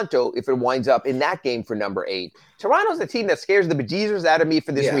Toronto, if it winds up in that game for number 8. Toronto's a team that scares the bejesus out of me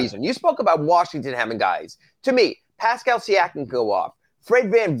for this reason. You spoke about Washington having guys. To me, Pascal Siakam can go off. Fred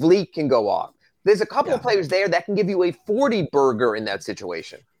VanVleet can go off. There's a couple of players there that can give you a 40-burger in that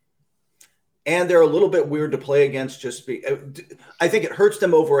situation. And they're a little bit weird to play against. I think it hurts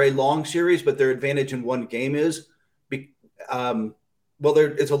them over a long series, but their advantage in one game is,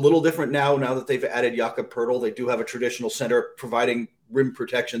 it's a little different now that they've added Jakob Poeltl. They do have a traditional center providing rim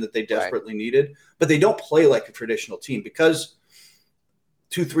protection that they desperately needed, but they don't play like a traditional team because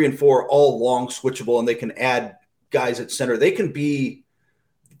 2, 3, and 4 are all long switchable, and they can add guys at center.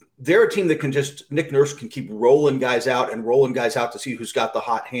 They're a team that can Nick Nurse can keep rolling guys out to see who's got the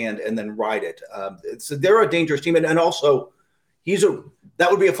hot hand and then ride it. They're a dangerous team. And also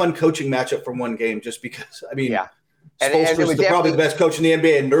that would be a fun coaching matchup from one game just because, Spoelstra's probably the best coach in the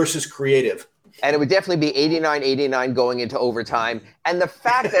NBA, and Nurse is creative. And it would definitely be 89-89 going into overtime. And the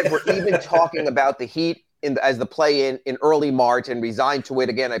fact that we're even talking about the Heat as the play-in in early March and resigned to it.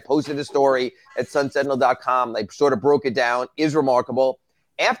 Again, I posted a story at sunsentinel.com. I sort of broke it down. Is remarkable.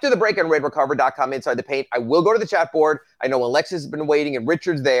 After the break on redrecover.com Inside the Paint, I will go to the chat board. I know Alexis has been waiting and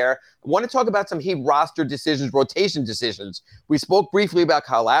Richard's there. I want to talk about some Heat roster decisions, rotation decisions. We spoke briefly about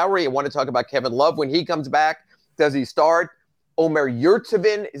Kyle Lowry. I want to talk about Kevin Love when he comes back. Does he start? Omer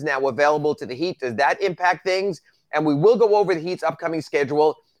Yurtseven is now available to the Heat. Does that impact things? And we will go over the Heat's upcoming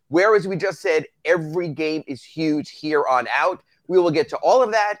schedule, where, as we just said, every game is huge here on out. We will get to all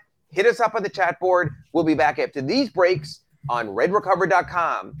of that. Hit us up on the chat board. We'll be back after these breaks on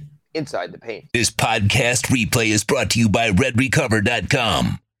redrecover.com Inside the Paint. This podcast replay is brought to you by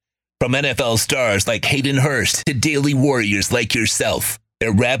redrecover.com. From NFL stars like Hayden Hurst to daily warriors like yourself,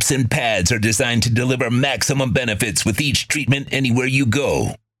 their wraps and pads are designed to deliver maximum benefits with each treatment anywhere you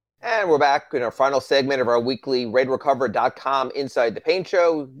go. And we're back in our final segment of our weekly redrecover.com Inside the Paint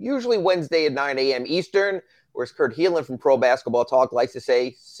show, usually Wednesday at 9 a.m. Eastern, whereas Kurt Heelan from Pro Basketball Talk likes to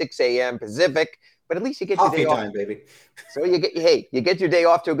say 6 a.m. Pacific. But at least you get your day time, off. Baby. So you get your day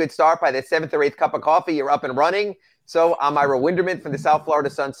off to a good start. By the 7th or 8th cup of coffee, you're up and running. So I'm Ira Winderman from the South Florida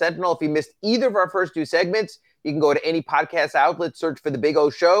Sun Sentinel. If you missed either of our first two segments, you can go to any podcast outlet, search for The Big O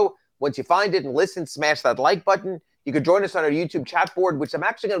Show. Once you find it and listen, smash that like button. You can join us on our YouTube chat board, which I'm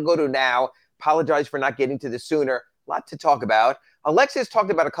actually going to go to now. Apologize for not getting to this sooner. A lot to talk about. Alexis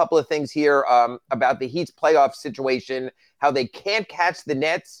talked about a couple of things here about the Heat's playoff situation, how they can't catch the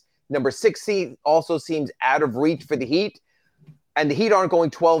Nets. Number 6 seed also seems out of reach for the Heat. And the Heat aren't going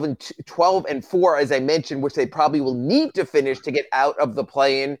 12 and 4, as I mentioned, which they probably will need to finish to get out of the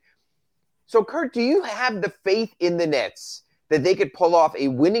play-in. So, Kurt, do you have the faith in the Nets that they could pull off a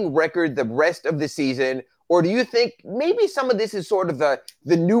winning record the rest of the season? Or do you think maybe some of this is sort of the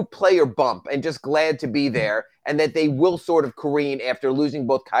new player bump and just glad to be there, and that they will sort of careen after losing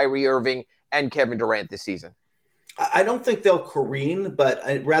both Kyrie Irving and Kevin Durant this season? I don't think they'll careen, but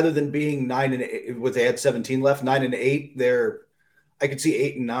rather than being 9 and 8, they had 17 left, 9 and 8, I could see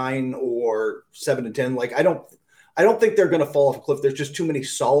 8 and 9 or 7 and 10. Like I don't think they're going to fall off a cliff. There's just too many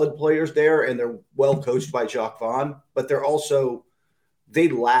solid players there, and they're well coached by Jacques Vaughn. But they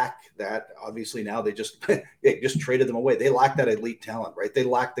lack that. Obviously, now they just traded them away. They lack that elite talent, right? They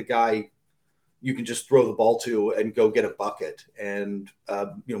lack the guy you can just throw the ball to and go get a bucket. And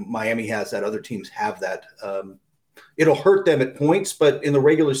Miami has that. Other teams have that. It'll hurt them at points, but in the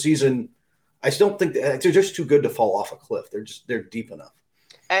regular season, I still don't think they're just too good to fall off a cliff. They're deep enough.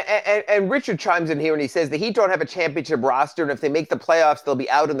 And Richard chimes in here and he says the Heat don't have a championship roster, and if they make the playoffs, they'll be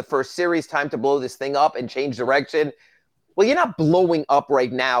out in the first series. Time to blow this thing up and change direction. Well, you're not blowing up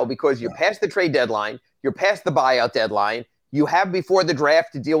right now because you're past the trade deadline. You're past the buyout deadline. You have before the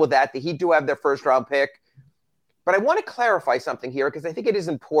draft to deal with that. The Heat do have their first round pick. But I want to clarify something here because I think it is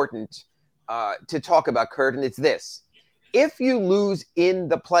important to talk about, Kurt, and it's this. If you lose in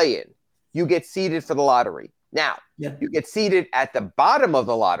the play-in, you get seeded for the lottery. Now, you get seeded at the bottom of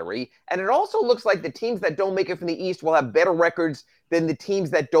the lottery, and it also looks like the teams that don't make it from the East will have better records than the teams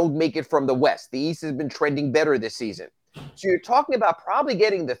that don't make it from the West. The East has been trending better this season. So you're talking about probably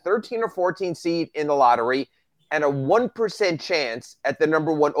getting the 13 or 14 seed in the lottery and a 1% chance at the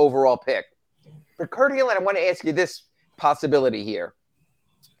number 1 overall pick. For Kurt Heelan, I want to ask you this possibility here.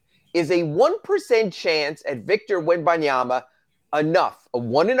 Is a 1% chance at Victor Wembanyama enough, a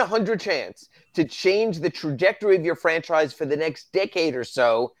 1 in 100 chance, to change the trajectory of your franchise for the next decade or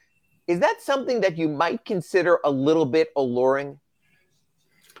so? Is that something that you might consider a little bit alluring?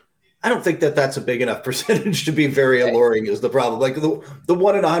 I don't think that's a big enough percentage to be very alluring is the problem. Like the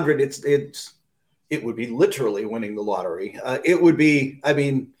 1 in 100, it would be literally winning the lottery. It would be,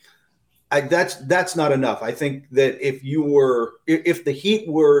 that's not enough. I think that if the Heat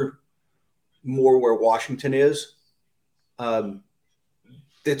were more where Washington is,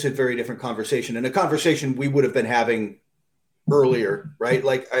 it's a very different conversation, and a conversation we would have been having earlier, right?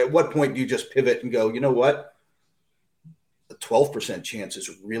 Like at what point do you just pivot and go, you know what? A 12% chance is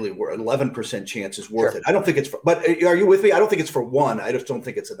really worth 11% chance is worth it. I don't think it's but are you with me? I don't think it's for 1. I just don't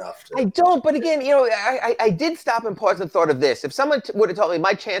think it's enough. I don't, but again, I did stop and pause and thought of this. If someone would have told me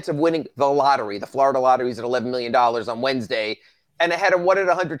my chance of winning the lottery, the Florida lottery is at $11 million on Wednesday, and I had a 1 in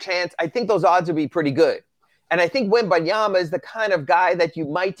 100 chance, I think those odds would be pretty good. And I think Wembanyama is the kind of guy that you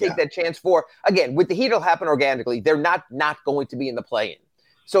might take that chance for. Again, with the Heat, it'll happen organically. They're not going to be in the play-in.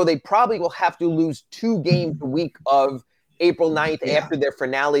 So they probably will have to lose 2 games a week of April 9th after their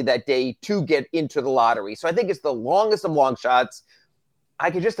finale that day to get into the lottery. So I think it's the longest of long shots. I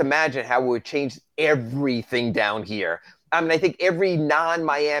could just imagine how it would change everything down here. I mean, I think every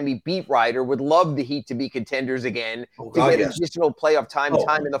non-Miami beat writer would love the Heat to be contenders again, to get additional playoff time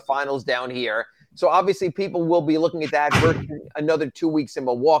in the finals down here. So obviously people will be looking at that versus another 2 weeks in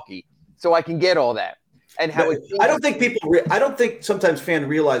Milwaukee. So I can get all that. And how I don't think sometimes fans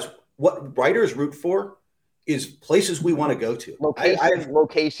realize what writers root for is places we want to go to.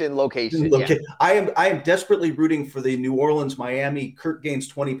 Location. Yeah. I am desperately rooting for the New Orleans, Miami, Kurt gains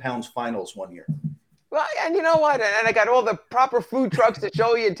 20 pounds finals one year. Well, and you know what? And I got all the proper food trucks to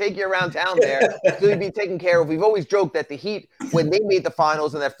show you and take you around town there. So you'd be taken care of. We've always joked that the Heat, when they made the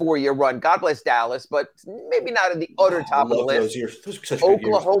finals in that 4-year run, God bless Dallas, but maybe not in the utter top of the list. Those years. Those were such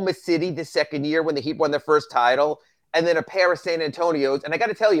Oklahoma City the second year when the Heat won their first title, and then a pair of San Antonios. And I got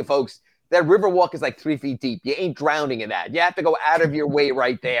to tell you, folks, that Riverwalk is like 3 feet deep. You ain't drowning in that. You have to go out of your way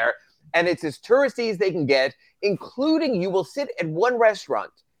right there. And it's as touristy as they can get, including you will sit at one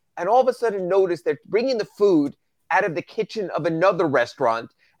restaurant and all of a sudden notice they're bringing the food out of the kitchen of another restaurant,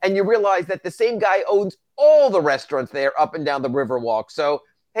 and you realize that the same guy owns all the restaurants there up and down the Riverwalk. So,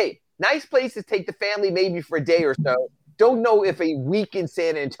 hey, nice place to take the family maybe for a day or so. Don't know if a week in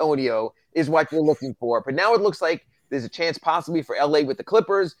San Antonio is what you're looking for, but now it looks like there's a chance possibly for LA with the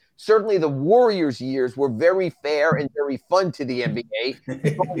Clippers. Certainly the Warriors years were very fair and very fun to the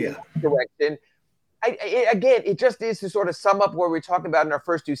NBA. Yeah. Direction. Again, it just is to sort of sum up what we're talking about in our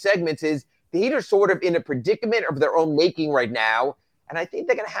first two segments is the Heat are sort of in a predicament of their own making right now. And I think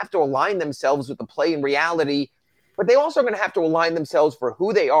they're going to have to align themselves with the play in reality, but they also are going to have to align themselves for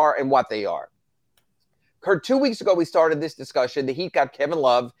who they are and what they are. Kurt, 2 weeks ago, we started this discussion. The Heat got Kevin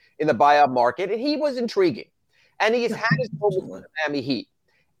Love in the buyout market, and he was intriguing. And he has had his moment with the Miami Heat.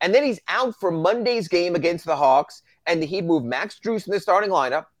 And then he's out for Monday's game against the Hawks, and the Heat moved Max Strus in the starting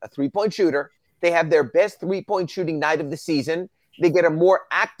lineup, a three-point shooter. They have their best three-point shooting night of the season. They get a more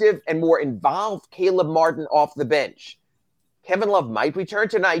active and more involved Caleb Martin off the bench. Kevin Love might return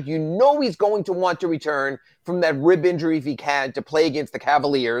tonight. You know he's going to want to return from that rib injury if he can to play against the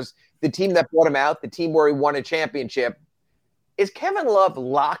Cavaliers, the team that brought him out, the team where he won a championship. Is Kevin Love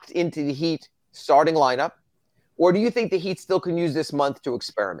locked into the Heat starting lineup, or do you think the Heat still can use this month to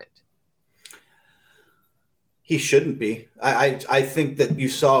experiment? He shouldn't be. I think that you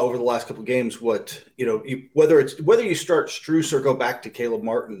saw over the last couple of games what, whether you start Strus or go back to Caleb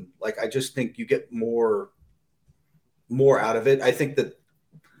Martin, I just think you get more out of it. I think that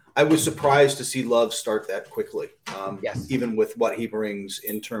I was surprised to see Love start that quickly. Yes. Even with what he brings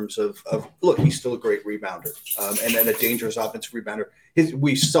in terms of look, he's still a great rebounder and then a dangerous offensive rebounder.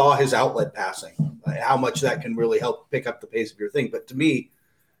 We saw his outlet passing, how much that can really help pick up the pace of your thing. But to me,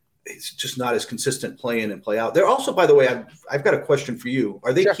 it's just not as consistent play in and play out. They're also, by the way, I've got a question for you.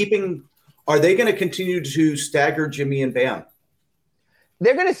 Are they going to continue to stagger Jimmy and Bam?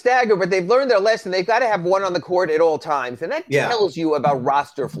 They're going to stagger, but they've learned their lesson. They've got to have one on the court at all times. And that tells you about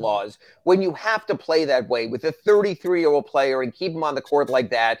roster flaws when you have to play that way with a 33-year-old player and keep him on the court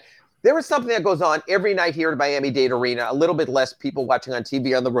like that. There is something that goes on every night here at Miami-Dade Arena, a little bit less people watching on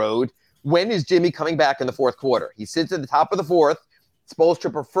TV on the road. When is Jimmy coming back in the fourth quarter? He sits at the top of the fourth.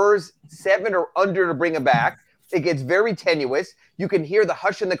 Spoelstra prefers 7 or under to bring him back. It gets very tenuous. You can hear the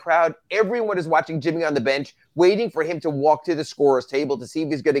hush in the crowd. Everyone is watching Jimmy on the bench, waiting for him to walk to the scorer's table to see if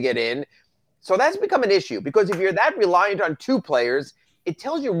he's going to get in. So that's become an issue because if you're that reliant on two players, it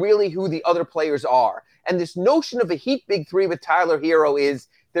tells you really who the other players are. And this notion of a Heat big three with Tyler Hero is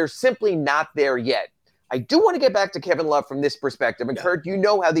they're simply not there yet. I do want to get back to Kevin Love from this perspective. And Kurt, you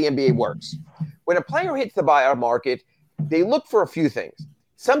know how the NBA works. When a player hits the buyout market, they look for a few things.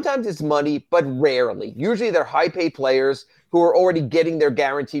 Sometimes it's money, but rarely. Usually they're high-paid players who are already getting their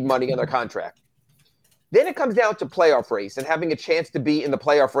guaranteed money on their contract. Then it comes down to playoff race and having a chance to be in the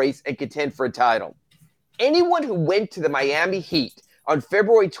playoff race and contend for a title. Anyone who went to the Miami Heat on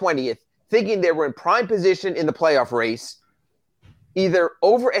February 20th thinking they were in prime position in the playoff race either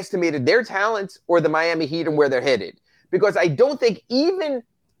overestimated their talents or the Miami Heat and where they're headed. Because I don't think even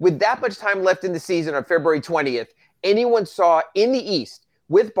with that much time left in the season on February 20th, anyone saw in the East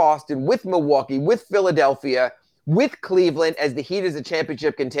with Boston, with Milwaukee, with Philadelphia, with Cleveland as the Heat is a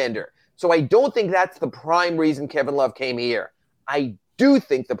championship contender. So I don't think that's the prime reason Kevin Love came here. I do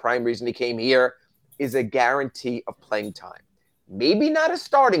think the prime reason he came here is a guarantee of playing time. Maybe not a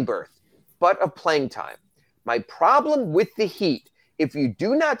starting berth, but of playing time. My problem with the Heat, if you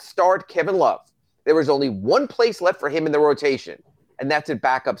do not start Kevin Love, there is only one place left for him in the rotation, and that's at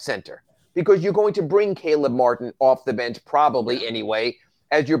backup center. Because you're going to bring Caleb Martin off the bench probably anyway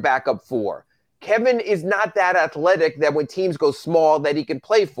as your backup four. Kevin is not that athletic that when teams go small that he can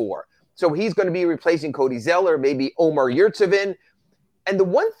play for. So he's going to be replacing Cody Zeller, maybe Omar Yurtseven. And the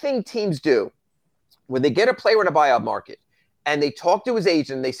one thing teams do when they get a player in a buyout market and they talk to his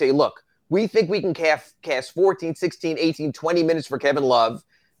agent and they say, look, we think we can cast 14, 16, 18, 20 minutes for Kevin Love.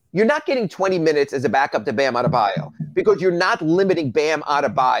 You're not getting 20 minutes as a backup to Bam Adebayo because you're not limiting Bam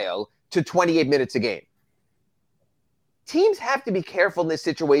Adebayo to 28 minutes a game. Teams have to be careful in this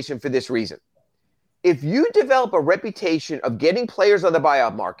situation for this reason. If you develop a reputation of getting players on the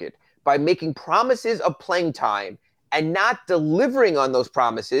buyout market by making promises of playing time and not delivering on those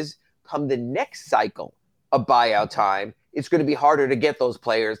promises, come the next cycle of buyout time, it's going to be harder to get those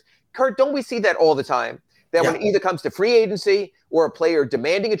players. Kurt, don't we see that all the time? That when it either comes to free agency or a player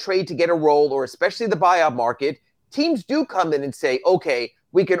demanding a trade to get a role, or especially the buyout market, teams do come in and say, okay,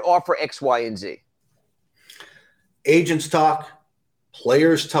 we can offer X, Y, and Z. Agents talk,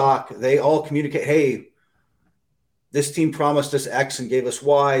 players talk, they all communicate, hey, this team promised us X and gave us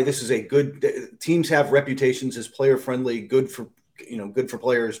Y. This is a good – teams have reputations as player-friendly, good for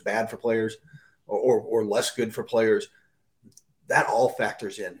players, bad for players, or less good for players. That all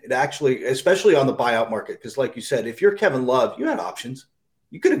factors in. It actually, especially on the buyout market, because like you said, if you're Kevin Love, you had options.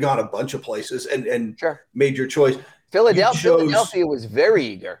 You could have gone a bunch of places and made your choice. Philadelphia was very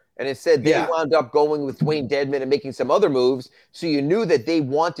eager, and it said they wound up going with Dwayne Dedmon and making some other moves, so you knew that they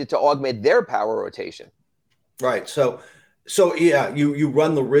wanted to augment their power rotation. Right. So yeah, you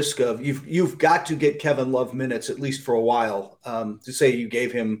run the risk of you've got to get Kevin Love minutes at least for a while to say you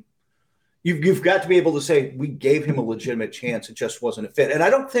gave him. You've got to be able to say we gave him a legitimate chance. It just wasn't a fit. And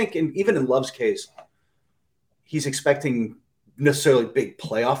I don't think, even in Love's case, he's expecting necessarily big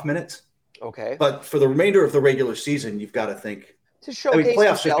playoff minutes. Okay. But for the remainder of the regular season, you've got to think. To showcase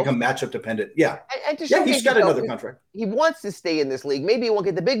playoffs himself. Just become matchup dependent. Yeah. And to showcase he's got another contract. He wants to stay in this league. Maybe he won't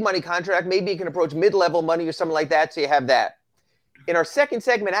get the big money contract. Maybe he can approach mid-level money or something like that, so you have that. In our second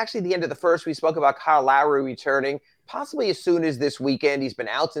segment, actually the end of the first, we spoke about Kyle Lowry returning, possibly as soon as this weekend. He's been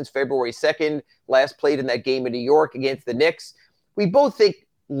out since February 2nd, last played in that game in New York against the Knicks. We both think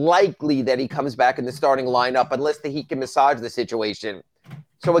likely that he comes back in the starting lineup unless he can massage the situation.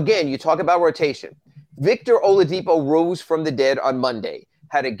 So again, you talk about rotation. Victor Oladipo rose from the dead on Monday,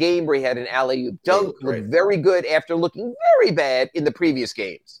 had a game where he had an alley-oop dunk, looked very good after looking very bad in the previous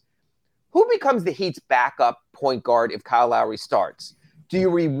games. Who becomes the Heat's backup point guard if Kyle Lowry starts? Do you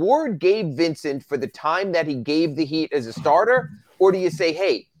reward Gabe Vincent for the time that he gave the Heat as a starter? Or do you say,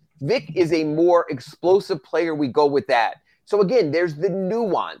 hey, Vic is a more explosive player, we go with that? So again, there's the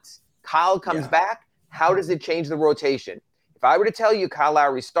nuance. Kyle comes back. How does it change the rotation? If I were to tell you Kyle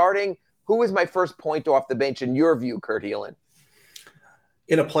Lowry's starting, who is my first point off the bench in your view, Kurt Helin?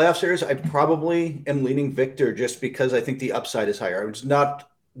 In a playoff series, I probably am leaning Victor just because I think the upside is higher. It's not,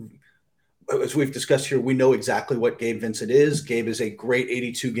 as we've discussed here, we know exactly what Gabe Vincent is. Gabe is a great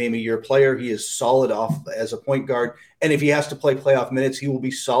 82-game-a-year player. He is solid off as a point guard. And if he has to play playoff minutes, he will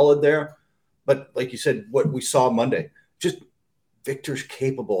be solid there. But like you said, what we saw Monday, just Victor's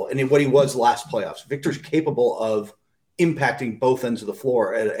capable. And what he was last playoffs, Victor's capable of impacting both ends of the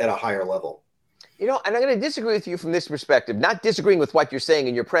floor at a higher level. You know, and I'm going to disagree with you from this perspective, not disagreeing with what you're saying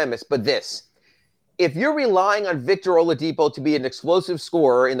in your premise, but this. If you're relying on Victor Oladipo to be an explosive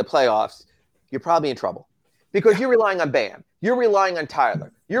scorer in the playoffs, you're probably in trouble because you're relying on Bam. You're relying on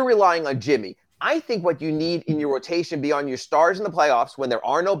Tyler. You're relying on Jimmy. I think what you need in your rotation beyond your stars in the playoffs when there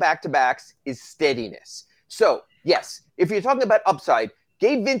are no back-to-backs is steadiness. So, yes, if you're talking about upside,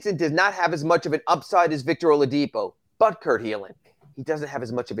 Gabe Vincent does not have as much of an upside as Victor Oladipo, but Kurt Helin, he doesn't have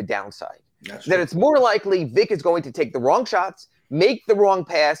as much of a downside. That it's more likely Vic is going to take the wrong shots, make the wrong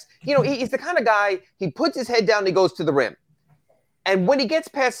pass. You know, he's the kind of guy, he puts his head down and he goes to the rim. And when he gets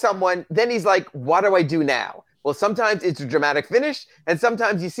past someone, then he's like, what do I do now? Well, sometimes it's a dramatic finish, and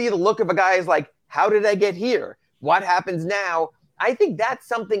sometimes you see the look of a guy is like, how did I get here? What happens now? I think that's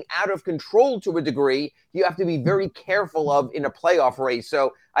something out of control to a degree you have to be very careful of in a playoff race.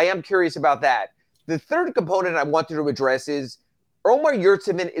 So I am curious about that. The third component I wanted to address is Omer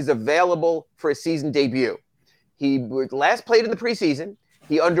Yurtseven is available for a season debut. He last played in the preseason.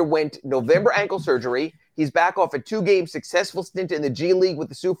 He underwent November ankle surgery. He's back off a 2-game successful stint in the G League with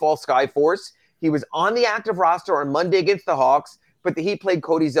the Sioux Falls Skyforce. He was on the active roster on Monday against the Hawks, but the Heat played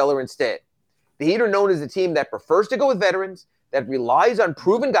Cody Zeller instead. The Heat are known as a team that prefers to go with veterans, that relies on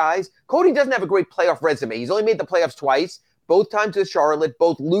proven guys. Cody doesn't have a great playoff resume. He's only made the playoffs twice, both times with Charlotte,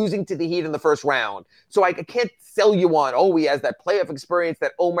 both losing to the Heat in the first round. So I can't sell you on, he has that playoff experience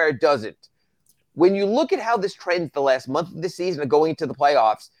that Omer doesn't. When you look at how this trends the last month of the season and going into the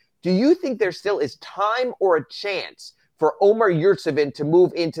playoffs, do you think there still is time or a chance for Omer Yurtseven to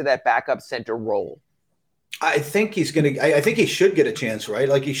move into that backup center role? I think he's going to – I think he should get a chance, right?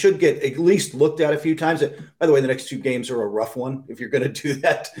 Like he should get at least looked at a few times. By the way, the next 2 games are a rough one if you're going to do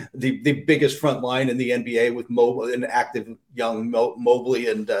that. The biggest front line in the NBA with an active young Mobley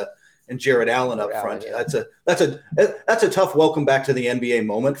and and Jared Allen up front. Yeah. That's a tough welcome back to the NBA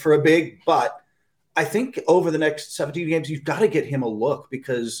moment for a big, but I think over the next 17 games, you've got to get him a look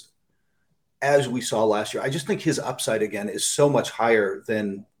because as we saw last year, I just think his upside again is so much higher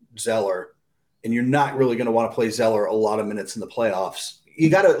than Zeller, and you're not really going to want to play Zeller a lot of minutes in the playoffs. You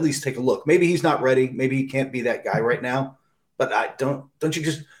got to at least take a look. Maybe he's not ready. Maybe he can't be that guy right now, but don't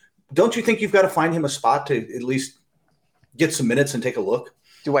you think you've got to find him a spot to at least get some minutes and take a look?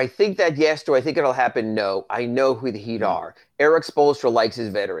 Do I think that? Yes. Do I think it'll happen? No. I know who the Heat are. Erik Spoelstra likes his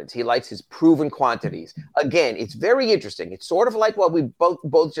veterans. He likes his proven quantities. Again, it's very interesting. It's sort of like what we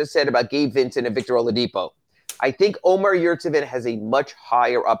both just said about Gabe Vincent and Victor Oladipo. I think Omer Yurtseven has a much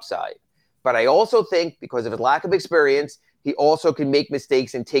higher upside. But I also think because of his lack of experience, he also can make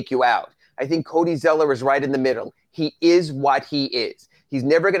mistakes and take you out. I think Cody Zeller is right in the middle. He is what he is. He's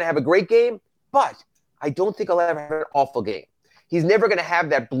never going to have a great game, but I don't think he'll ever have an awful game. He's never going to have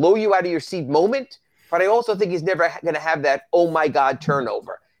that blow you out of your seat moment, but I also think he's never going to have that, oh my God,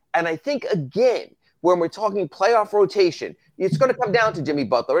 turnover. And I think, again, when we're talking playoff rotation, it's going to come down to Jimmy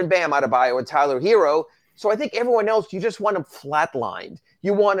Butler and Bam Adebayo and Tyler Hero. So I think everyone else, you just want them flatlined.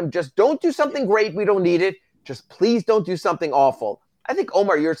 You want them just don't do something great. We don't need it. Just please don't do something awful. I think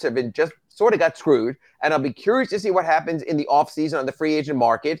Omer Yurtseven just sort of got screwed, and I'll be curious to see what happens in the offseason on the free agent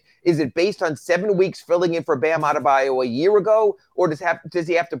market. Is it based on 7 weeks filling in for Bam Adebayo a year ago, or does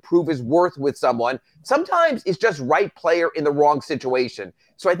he have to prove his worth with someone? Sometimes it's just right player in the wrong situation.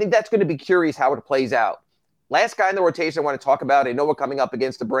 So I think that's going to be curious how it plays out. Last guy in the rotation I want to talk about, I know we're coming up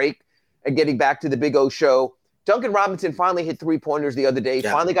against the break and getting back to the Big O show. Duncan Robinson finally hit 3-pointers the other day,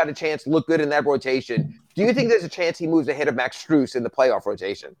 finally got a chance to look good in that rotation. Do you think there's a chance he moves ahead of Max Strus in the playoff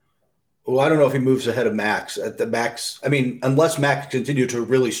rotation? Well, I don't know if he moves ahead of Max. I mean, unless Max continued to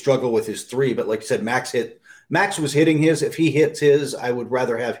really struggle with his three, but like you said, Max was hitting his. If he hits his, I would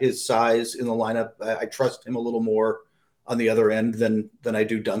rather have his size in the lineup. I trust him a little more on the other end than I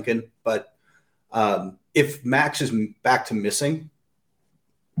do Duncan. But if Max is back to missing,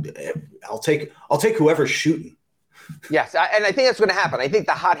 I'll take whoever's shooting. Yes, and I think that's going to happen. I think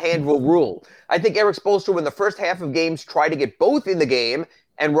the hot hand will rule. I think Erik Spoelstra, in the first half of games, try to get both in the game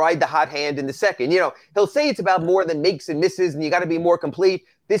and ride the hot hand in the second. You know, he'll say it's about more than makes and misses, and you got to be more complete.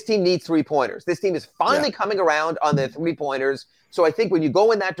 This team needs 3-pointers. This team is finally coming around on their 3-pointers. So I think when you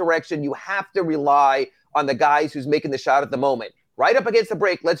go in that direction, you have to rely on the guys who's making the shot at the moment. Right up against the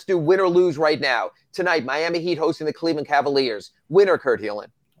break, let's do win or lose right now. Tonight, Miami Heat hosting the Cleveland Cavaliers. Winner, Kurt Helin.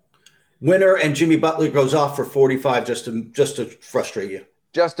 Winner, and Jimmy Butler goes off for 45 just to frustrate you.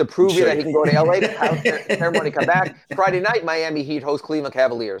 Just to prove you that he can go to LA to ceremony, come back. Friday night, Miami Heat host Cleveland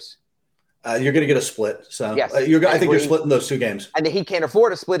Cavaliers. You're going to get a split. So yes, I think you're splitting those two games. And the Heat can't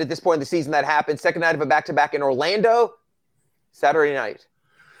afford a split at this point in the season. That happens. Second night of a back-to-back in Orlando, Saturday night.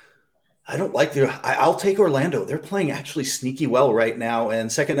 I'll take Orlando. They're playing actually sneaky well right now.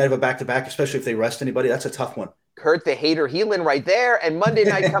 And second night of a back-to-back, especially if they rest anybody, that's a tough one. Kurt the hater Helin right there. And Monday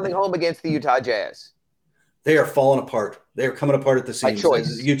night coming home against the Utah Jazz. They are falling apart. They are coming apart at the seams. By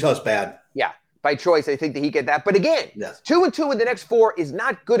choice. Utah's bad. Yeah, by choice. I think the Heat get that. But again, 2-2 in the next 4 is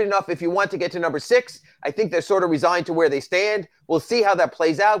not good enough if you want to get to number 6. I think they're sort of resigned to where they stand. We'll see how that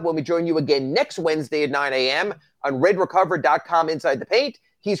plays out when we join you again next Wednesday at 9 a.m. on RedRecover.com Inside the Paint.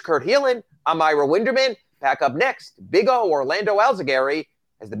 He's Kurt Helin. I'm Ira Winderman. Back up next, Big O Orlando Alzagari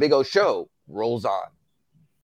as the Big O Show rolls on.